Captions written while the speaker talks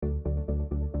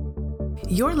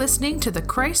You're listening to the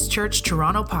Christ Church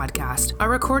Toronto podcast, a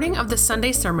recording of the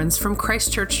Sunday sermons from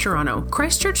Christ Church Toronto.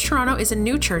 Christ Church Toronto is a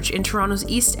new church in Toronto's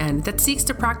East End that seeks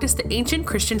to practice the ancient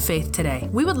Christian faith today.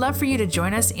 We would love for you to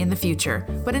join us in the future,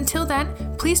 but until then,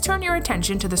 please turn your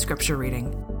attention to the scripture reading.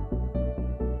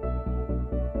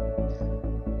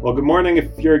 Well, good morning.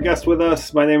 If you're a guest with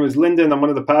us, my name is Lyndon. I'm one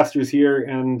of the pastors here,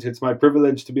 and it's my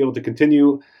privilege to be able to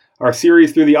continue our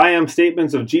series through the I am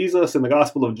statements of Jesus in the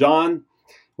Gospel of John,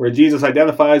 where Jesus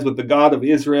identifies with the God of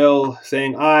Israel,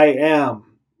 saying, I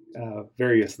am,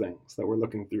 various things that we're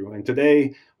looking through. And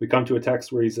today we come to a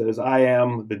text where he says, I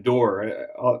am the door.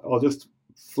 I'll just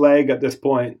flag at this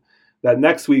point that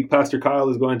next week, Pastor Kyle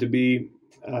is going to be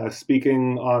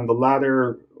speaking on the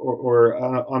latter or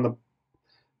on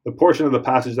the portion of the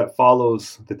passage that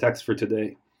follows the text for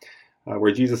today,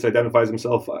 where Jesus identifies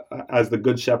himself as the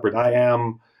Good Shepherd. I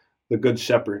am the Good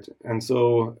Shepherd. And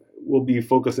so we'll be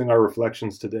focusing our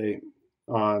reflections today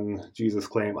on Jesus'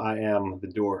 claim, I am the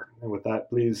door. And with that,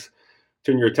 please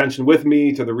turn your attention with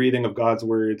me to the reading of God's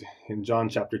word in John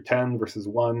chapter 10, verses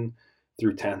 1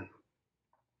 through 10.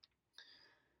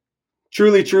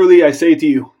 Truly, truly, I say to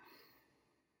you,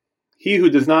 he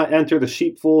who does not enter the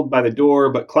sheepfold by the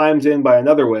door, but climbs in by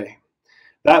another way,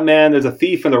 that man is a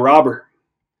thief and a robber.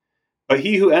 But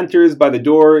he who enters by the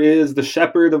door is the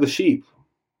shepherd of the sheep.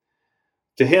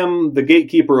 To him the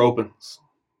gatekeeper opens.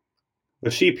 The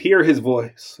sheep hear his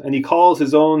voice, and he calls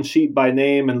his own sheep by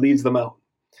name and leads them out.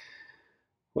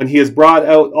 When he has brought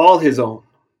out all his own,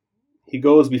 he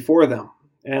goes before them,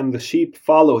 and the sheep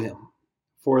follow him,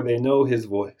 for they know his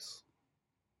voice.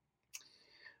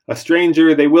 A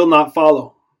stranger they will not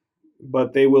follow,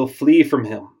 but they will flee from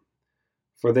him,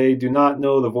 for they do not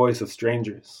know the voice of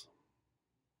strangers.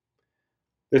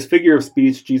 This figure of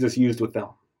speech Jesus used with them,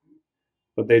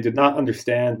 but they did not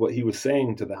understand what he was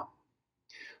saying to them.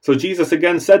 So Jesus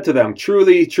again said to them,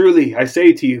 Truly, truly, I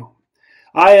say to you,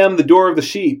 I am the door of the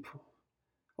sheep.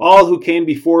 All who came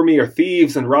before me are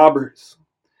thieves and robbers,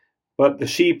 but the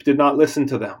sheep did not listen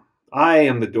to them. I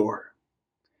am the door.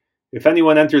 If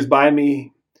anyone enters by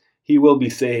me, he will be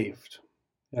saved,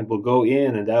 and will go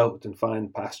in and out and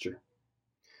find pasture.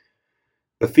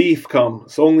 The thief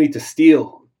comes only to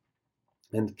steal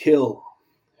and kill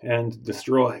and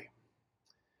destroy.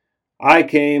 I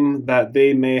came that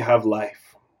they may have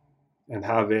life and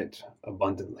have it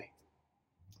abundantly.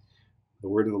 The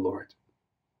word of the Lord.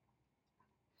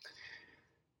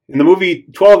 In the movie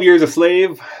 12 Years a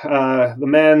Slave, the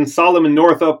man Solomon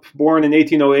Northup, born in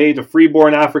 1808, a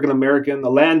freeborn African-American, a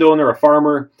landowner, a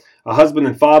farmer, a husband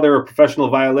and father, a professional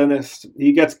violinist,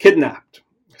 he gets kidnapped,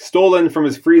 stolen from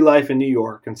his free life in New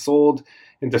York, and sold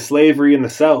into slavery in the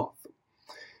South.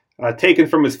 Taken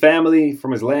from his family,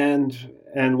 from his land,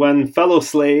 and when fellow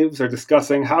slaves are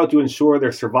discussing how to ensure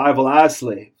their survival as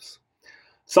slaves,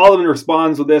 Solomon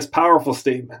responds with this powerful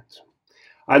statement,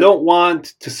 I don't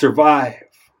want to survive,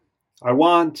 I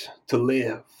want to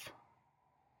live.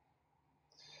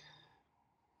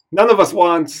 None of us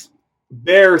wants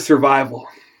bare survival,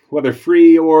 whether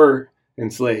free or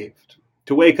enslaved,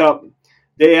 to wake up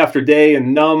day after day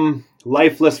in numb,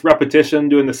 lifeless repetition,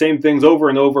 doing the same things over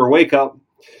and over, wake up,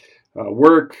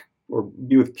 work, or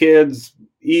be with kids,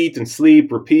 eat and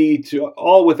sleep, repeat,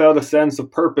 all without a sense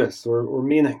of purpose or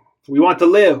meaning. We want to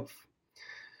live.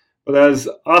 But as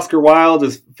Oscar Wilde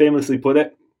has famously put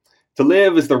it, to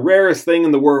live is the rarest thing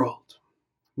in the world.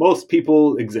 Most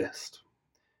people exist.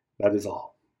 That is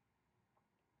all.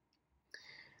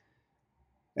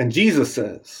 And Jesus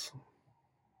says,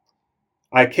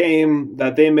 I came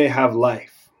that they may have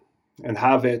life and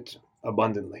have it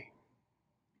abundantly.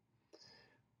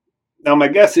 Now, my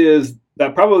guess is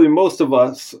that probably most of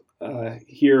us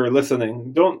here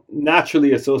listening don't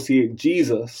naturally associate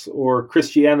Jesus or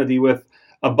Christianity with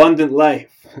abundant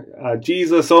life.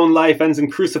 Jesus' own life ends in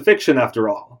crucifixion, after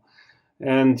all.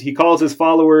 And he calls his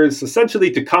followers essentially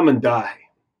to come and die,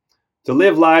 to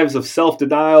live lives of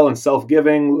self-denial and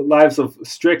self-giving, lives of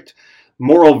strict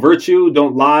moral virtue.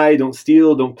 Don't lie, don't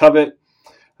steal, don't covet.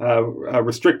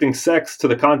 Restricting sex to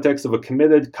the context of a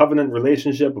committed covenant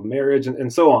relationship of marriage,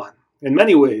 and so on. In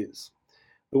many ways,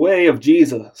 the way of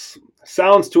Jesus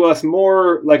sounds to us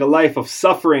more like a life of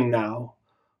suffering now,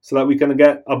 so that we can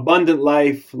get abundant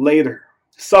life later.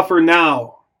 Suffer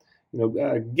now,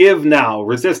 give now,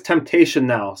 resist temptation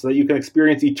now, so that you can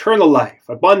experience eternal life,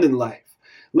 abundant life,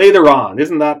 later on.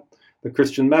 Isn't that the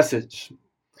Christian message?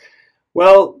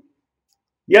 Well,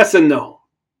 yes and no.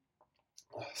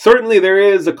 Certainly there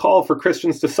is a call for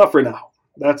Christians to suffer now.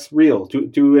 That's real,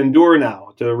 to endure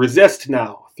now, to resist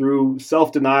now through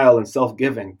self-denial and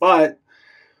self-giving. But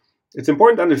it's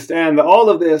important to understand that all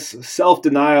of this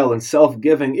self-denial and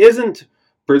self-giving isn't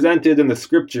presented in the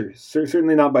scriptures,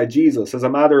 certainly not by Jesus, as a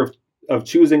matter of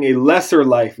choosing a lesser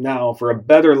life now for a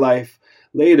better life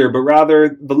later, but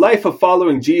rather the life of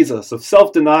following Jesus, of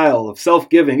self-denial, of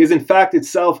self-giving, is in fact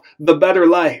itself the better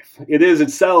life. It is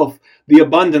itself the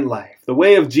abundant life, the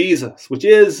way of Jesus, which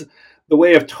is the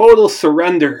way of total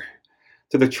surrender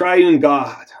to the triune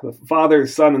God, the Father,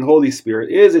 Son, and Holy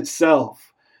Spirit, is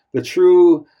itself the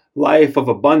true life of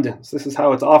abundance. This is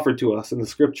how it's offered to us in the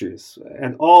scriptures,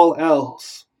 and all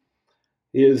else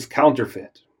is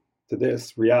counterfeit to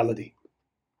this reality.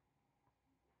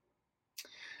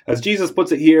 As Jesus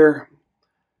puts it here,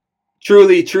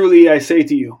 truly, truly, I say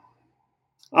to you,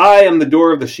 I am the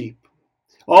door of the sheep.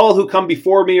 All who come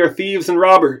before me are thieves and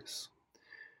robbers.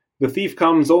 The thief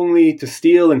comes only to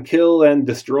steal and kill and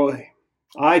destroy.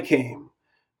 I came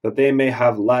that they may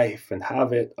have life and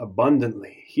have it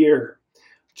abundantly. Here,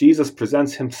 Jesus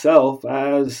presents himself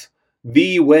as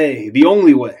the way, the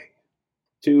only way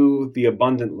to the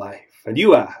abundant life. And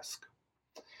you ask,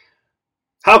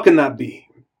 how can that be?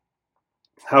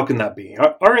 How can that be?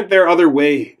 Aren't there other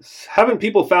ways? Haven't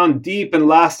people found deep and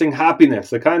lasting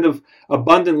happiness, a kind of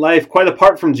abundant life quite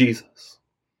apart from Jesus?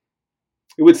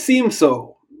 It would seem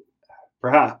so,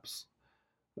 perhaps.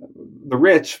 The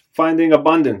rich finding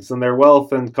abundance in their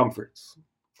wealth and comforts.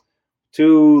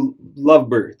 Two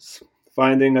lovebirds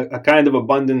finding a kind of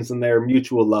abundance in their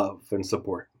mutual love and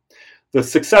support. The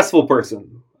successful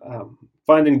person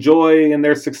finding joy in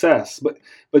their success.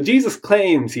 But Jesus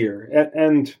claims here,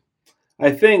 and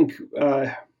I think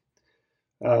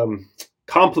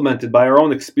complemented by our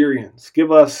own experience,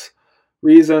 give us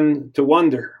reason to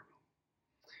wonder,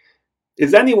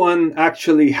 is anyone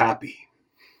actually happy?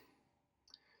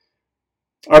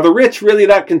 Are the rich really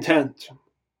that content?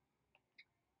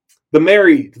 The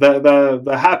married,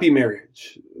 the happy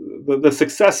marriage, the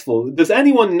successful, does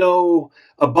anyone know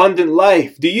abundant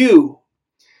life? Do you?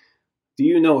 Do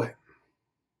you know it?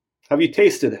 Have you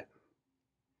tasted it?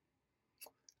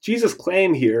 Jesus'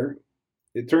 claim here,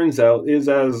 it turns out, is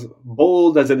as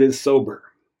bold as it is sober.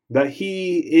 That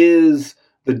he is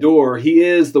the door, he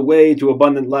is the way to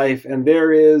abundant life, and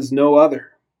there is no other.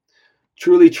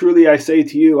 Truly, truly, I say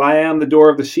to you, I am the door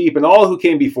of the sheep, and all who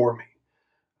came before me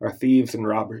are thieves and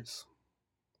robbers.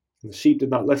 And the sheep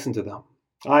did not listen to them.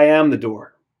 I am the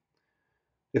door.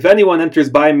 If anyone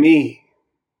enters by me,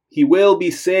 he will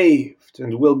be saved,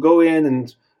 and will go in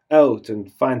and out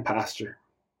and find pasture.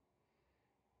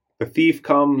 The thief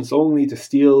comes only to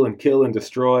steal and kill and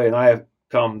destroy, and I have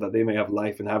come that they may have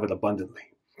life and have it abundantly.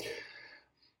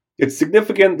 It's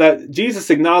significant that Jesus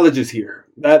acknowledges here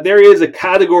that there is a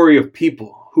category of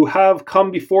people who have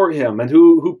come before him and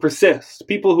who persist,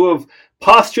 people who have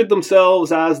postured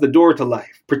themselves as the door to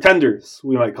life, pretenders,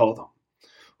 we might call them,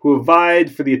 who have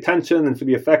vied for the attention and for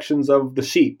the affections of the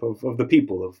sheep, of the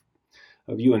people,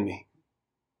 of you and me.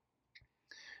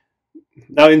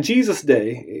 Now, in Jesus'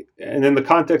 day, and in the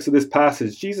context of this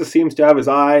passage, Jesus seems to have his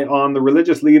eye on the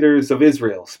religious leaders of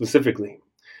Israel specifically.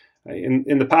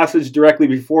 In the passage directly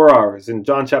before ours, in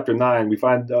John chapter 9, we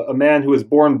find a man who is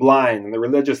born blind, and the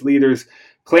religious leaders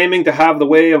claiming to have the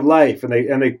way of life, and they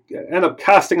end up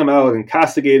casting him out and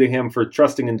castigating him for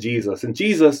trusting in Jesus. And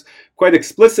Jesus, quite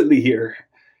explicitly here,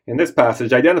 in this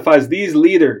passage, identifies these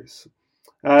leaders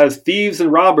as thieves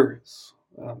and robbers.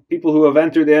 People who have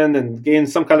entered in and gained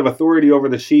some kind of authority over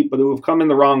the sheep, but who have come in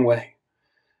the wrong way.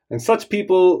 And such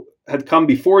people had come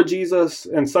before Jesus,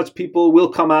 and such people will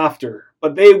come after.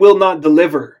 But they will not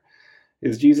deliver,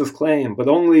 is Jesus' claim, but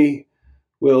only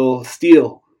will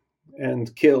steal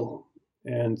and kill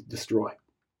and destroy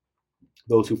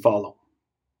those who follow.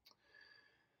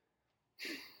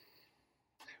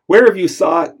 Where have you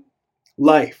sought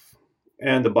life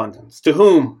and abundance? To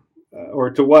whom or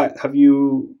to what have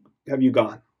you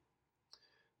gone?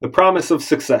 The promise of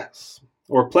success,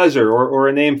 or pleasure, or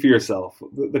a name for yourself,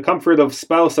 the comfort of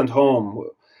spouse and home.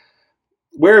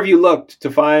 Where have you looked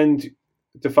to find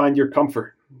your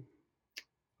comfort?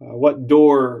 What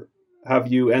door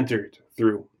have you entered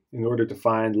through in order to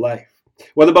find life?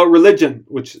 What about religion,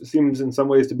 which seems in some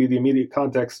ways to be the immediate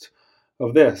context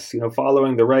of this?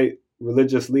 Following the right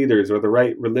religious leaders or the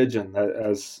right religion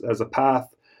as a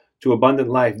path to abundant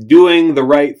life, doing the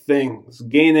right things,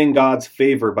 gaining God's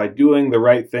favor by doing the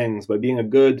right things, by being a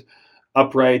good,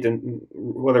 upright, and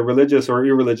whether religious or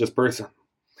irreligious person.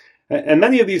 And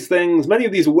many of these things, many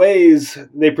of these ways,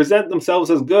 they present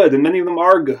themselves as good, and many of them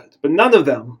are good. But none of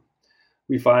them,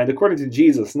 we find, according to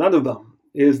Jesus, none of them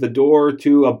is the door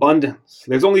to abundance.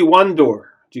 There's only one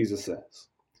door, Jesus says,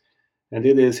 and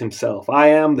it is himself. I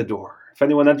am the door. If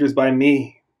anyone enters by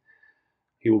me,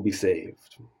 he will be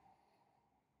saved.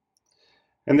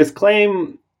 And this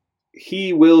claim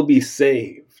he will be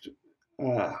saved.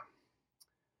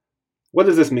 What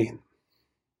does this mean?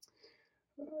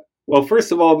 Well,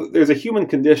 first of all, there's a human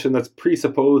condition that's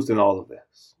presupposed in all of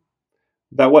this.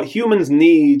 That what humans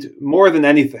need more than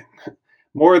anything,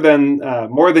 more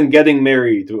than getting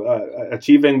married,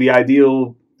 achieving the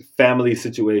ideal family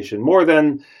situation, more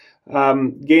than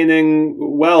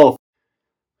gaining wealth.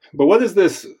 But what is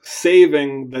this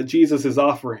saving that Jesus is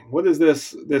offering? What is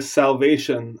this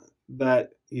salvation that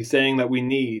he's saying that we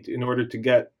need in order to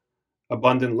get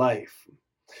abundant life?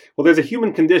 Well, there's a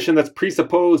human condition that's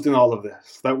presupposed in all of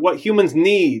this, that what humans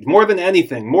need more than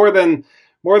anything, more than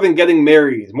getting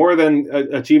married, more than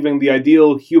achieving the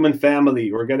ideal human family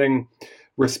or getting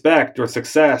respect or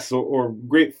success or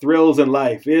great thrills in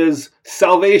life, is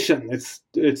salvation.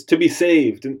 It's to be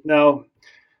saved. Now,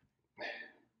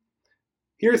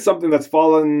 here's something that's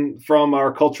fallen from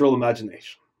our cultural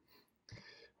imagination,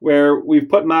 where we've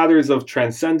put matters of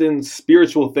transcendence,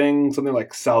 spiritual things, something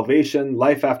like salvation,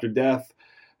 life after death.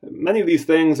 Many of these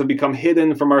things have become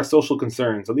hidden from our social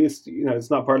concerns. At least, it's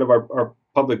not part of our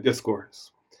public discourse.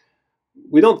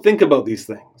 We don't think about these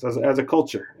things as a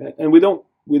culture, and we don't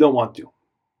want to.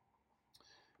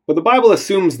 But the Bible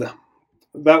assumes them,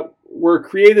 that we're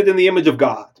created in the image of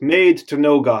God, made to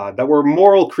know God, that we're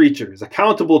moral creatures,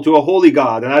 accountable to a holy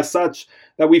God, and as such,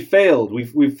 that we failed.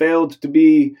 We've failed to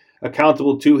be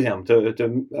accountable to Him,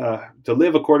 to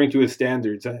live according to His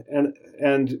standards,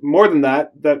 and more than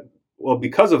that,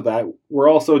 because of that, we're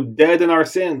also dead in our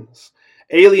sins,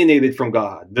 alienated from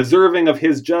God, deserving of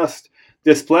His just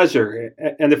displeasure.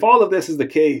 And if all of this is the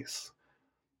case,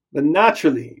 then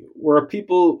naturally we're a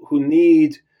people who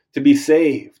need to be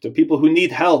saved, people who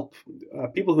need help,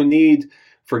 people who need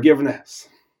forgiveness,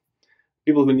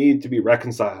 people who need to be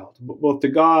reconciled, both to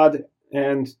God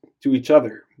and to each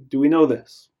other. Do we know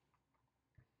this?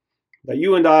 That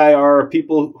you and I are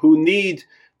people who need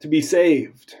to be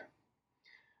saved,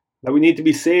 that we need to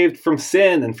be saved from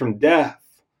sin and from death,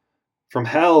 from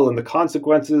hell and the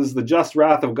consequences, the just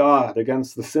wrath of God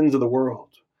against the sins of the world.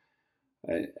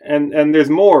 And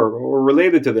there's more or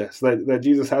related to this that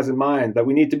Jesus has in mind, that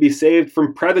we need to be saved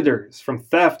from predators, from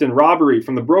theft and robbery,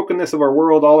 from the brokenness of our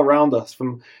world all around us,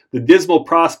 from the dismal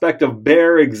prospect of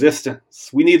bare existence.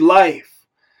 We need life,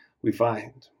 we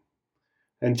find.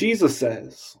 And Jesus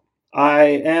says, I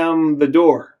am the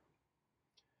door.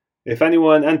 If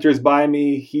anyone enters by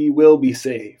me, he will be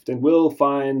saved and will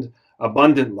find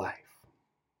abundant life.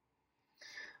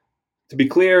 To be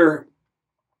clear,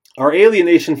 our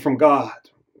alienation from God,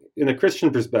 in a Christian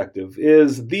perspective,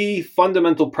 is the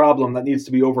fundamental problem that needs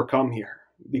to be overcome here.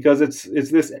 Because it's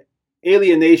this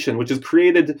alienation which is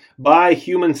created by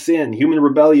human sin, human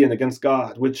rebellion against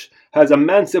God, which has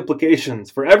immense implications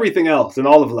for everything else in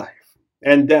all of life,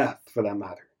 and death for that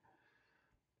matter.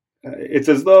 It's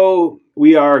as though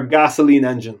we are gasoline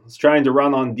engines trying to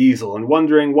run on diesel and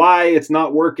wondering why it's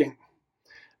not working.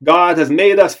 God has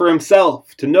made us for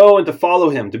Himself, to know and to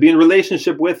follow Him, to be in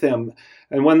relationship with Him.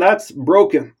 And when that's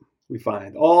broken, we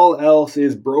find all else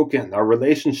is broken. Our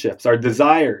relationships, our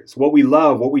desires, what we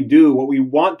love, what we do, what we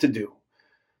want to do.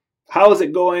 How is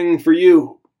it going for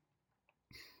you?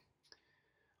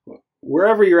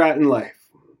 Wherever you're at in life,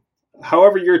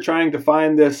 however you're trying to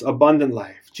find this abundant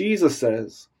life, Jesus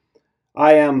says,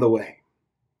 I am the way.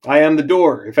 I am the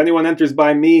door. If anyone enters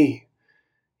by me,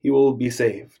 he will be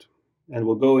saved and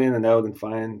will go in and out and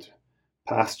find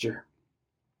pasture.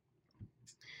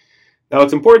 Now,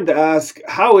 it's important to ask,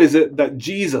 how is it that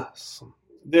Jesus,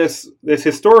 this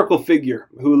historical figure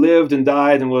who lived and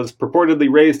died and was purportedly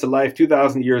raised to life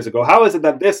 2,000 years ago, how is it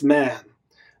that this man,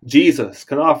 Jesus,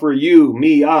 can offer you,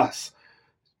 me, us,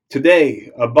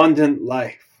 today, abundant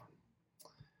life?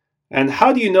 And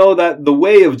how do you know that the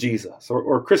way of Jesus,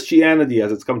 or Christianity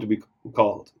as it's come to be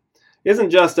called,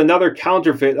 isn't just another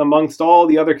counterfeit amongst all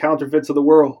the other counterfeits of the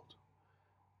world?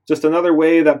 Just another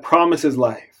way that promises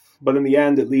life, but in the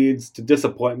end it leads to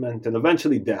disappointment and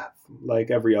eventually death, like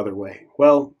every other way.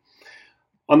 Well,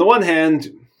 on the one hand,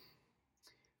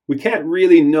 we can't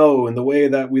really know in the way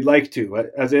that we'd like to,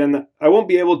 as in, I won't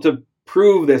be able to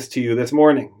prove this to you this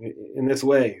morning in this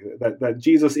way, that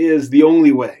Jesus is the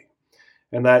only way,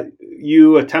 and that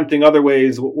you attempting other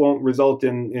ways won't result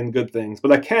in good things.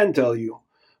 But I can tell you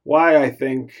why I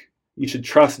think you should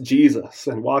trust Jesus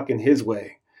and walk in His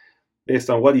way based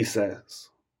on what He says.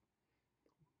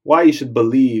 Why you should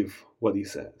believe what He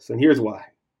says. And here's why.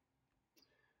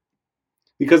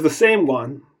 Because the same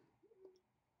one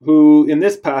who in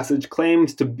this passage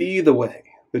claims to be the way,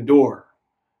 the door,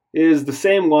 is the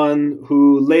same one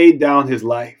who laid down His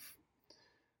life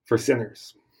for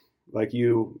sinners like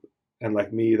you and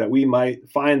like me, that we might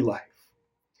find life.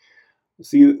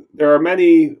 See, there are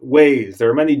many ways, there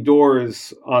are many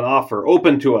doors on offer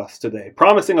open to us today,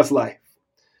 promising us life.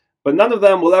 But none of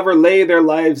them will ever lay their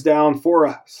lives down for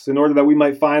us in order that we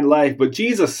might find life. But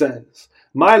Jesus says,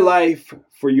 my life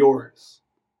for yours.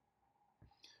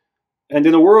 And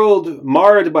in a world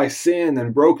marred by sin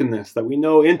and brokenness that we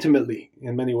know intimately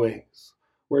in many ways,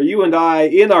 where you and I,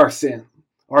 in our sin,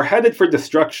 are headed for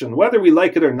destruction, whether we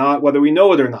like it or not, whether we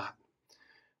know it or not,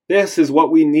 this is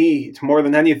what we need more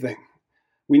than anything.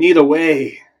 We need a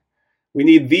way. We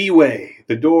need the way,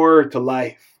 the door to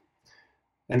life.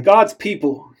 And God's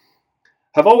people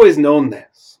have always known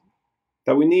this,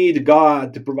 that we need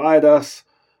God to provide us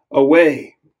a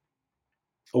way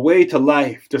to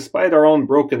life, despite our own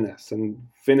brokenness and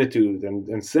finitude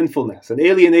and sinfulness and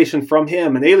alienation from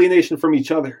Him and alienation from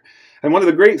each other. And one of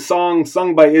the great songs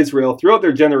sung by Israel throughout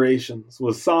their generations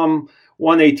was Psalm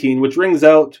 118, which rings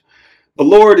out, the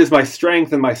Lord is my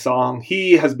strength and my song.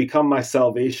 He has become my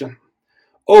salvation.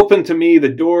 Open to me the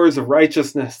doors of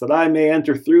righteousness, that I may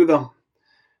enter through them.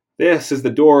 This is the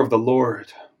door of the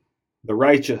Lord. The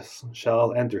righteous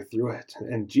shall enter through it.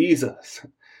 And Jesus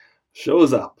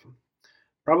shows up,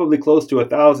 probably close to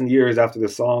 1,000 years after the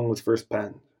song was first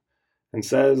penned, and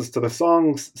says to the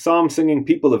psalm-singing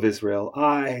people of Israel,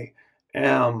 I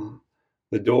am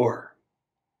the door.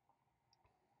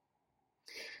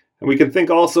 And we can think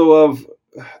also of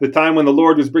the time when the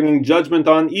Lord was bringing judgment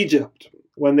on Egypt,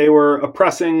 when they were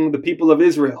oppressing the people of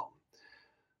Israel.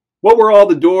 What were all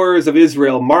the doors of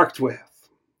Israel marked with?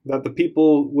 That the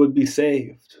people would be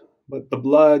saved. But the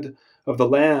blood of the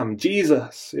Lamb,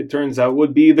 Jesus, it turns out,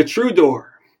 would be the true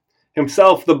door.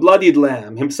 Himself the bloodied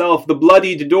Lamb, himself the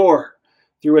bloodied door,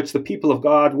 through which the people of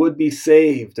God would be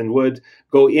saved and would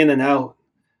go in and out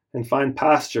and find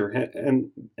pasture.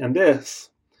 And this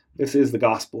is the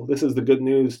gospel. This is the good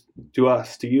news to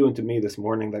us, to you and to me this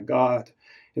morning, that God,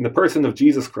 in the person of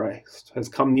Jesus Christ, has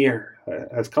come near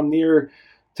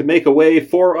to make a way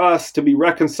for us to be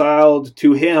reconciled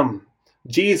to Him.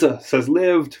 Jesus has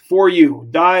lived for you,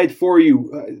 died for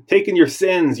you, taken your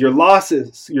sins, your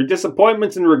losses, your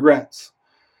disappointments and regrets,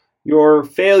 your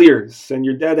failures and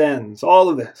your dead ends, all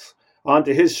of this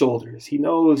onto His shoulders. He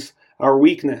knows our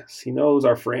weakness. He knows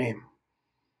our frame.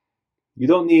 You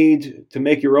don't need to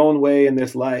make your own way in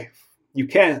this life. You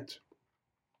can't.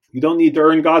 You don't need to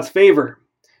earn God's favor.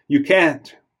 You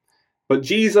can't. But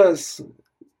Jesus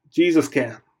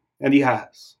can, and He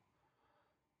has.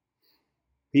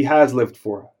 He has lived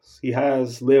for us. He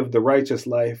has lived the righteous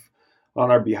life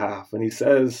on our behalf. And He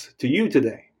says to you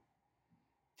today,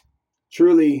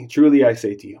 truly, truly I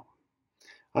say to you,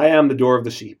 I am the door of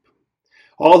the sheep.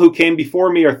 All who came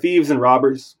before me are thieves and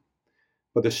robbers,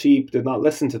 but the sheep did not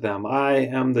listen to them. I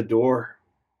am the door.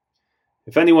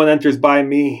 If anyone enters by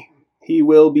me, he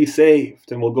will be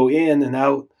saved and will go in and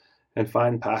out and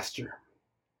find pasture.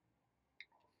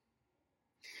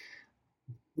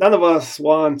 None of us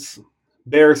wants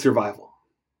bare survival.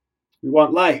 We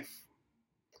want life,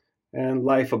 and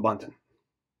life abundant.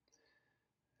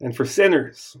 And for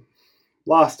sinners,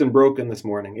 lost and broken this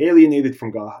morning, alienated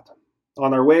from God,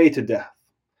 on our way to death,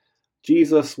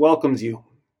 Jesus welcomes you,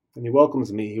 and He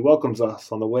welcomes me. He welcomes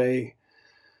us on the way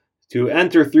to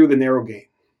enter through the narrow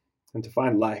gate and to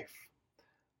find life,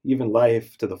 even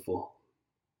life to the full.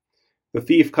 The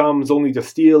thief comes only to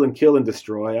steal and kill and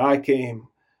destroy. I came,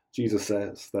 Jesus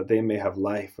says, that they may have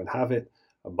life and have it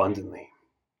abundantly.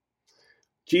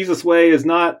 Jesus' way is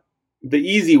not the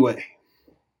easy way,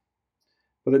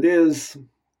 but it is,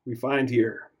 we find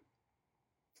here,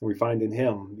 and we find in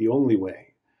Him the only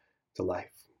way to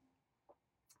life.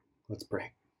 Let's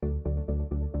pray.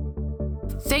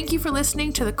 Thank you for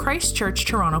listening to the Christ Church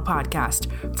Toronto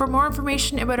podcast. For more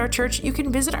information about our church, you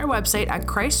can visit our website at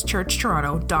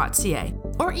christchurchtoronto.ca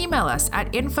or email us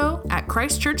at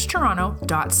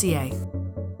info@christchurchtoronto.ca.